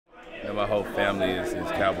my whole family is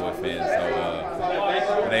Cowboy fans. So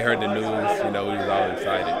when they heard the news, we was all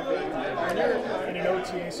excited. When you're in an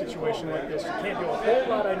OTA situation like this, you can't do a whole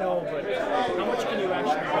lot, I know, but how much can you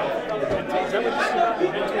actually do? Is that what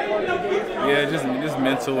you mental part of the game? Yeah, just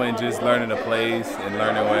mental and just learning the plays and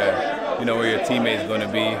learning where your teammate's going to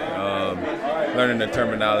be, learning the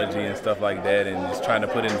terminology and stuff like that, and just trying to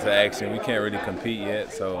put it into action. We can't really compete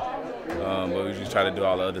yet, so but we just try to do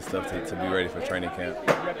all the other stuff to be ready for training camp.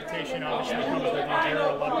 Reputation obviously comes with injury.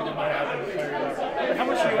 A lot of people might have in the player. But how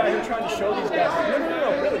much are you out here trying to show these guys?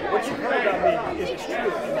 No, really. What you heard about me is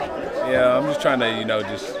true. Yeah, I'm just trying to,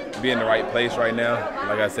 just be in the right place right now.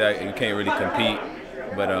 Like I said, you can't really compete,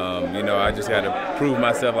 but I just got to prove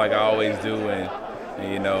myself like I always do, and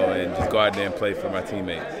just go out there and play for my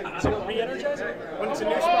teammates. Is it re-energizing? When it's a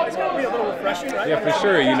new spot, it's got to be a little refreshing, right? Yeah, for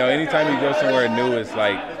sure. Anytime you go somewhere new, it's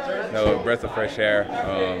like a breath of fresh air,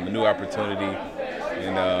 a new opportunity.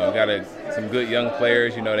 And we got some good young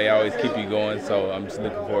players. They always keep you going. So I'm just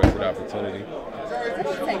looking forward to the opportunity. What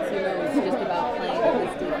excites you most just about playing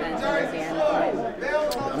with this defense towards the end of the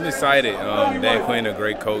time? I'm excited. Dan Quinn, a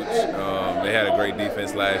great coach. They had a great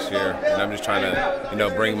defense last year, and I'm just trying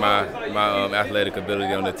to, bring my athletic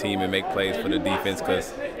ability on the team and make plays for the defense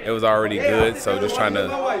because it was already good. So just trying to,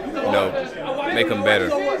 make them better.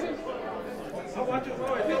 Thank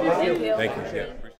you. Thank you. Yeah.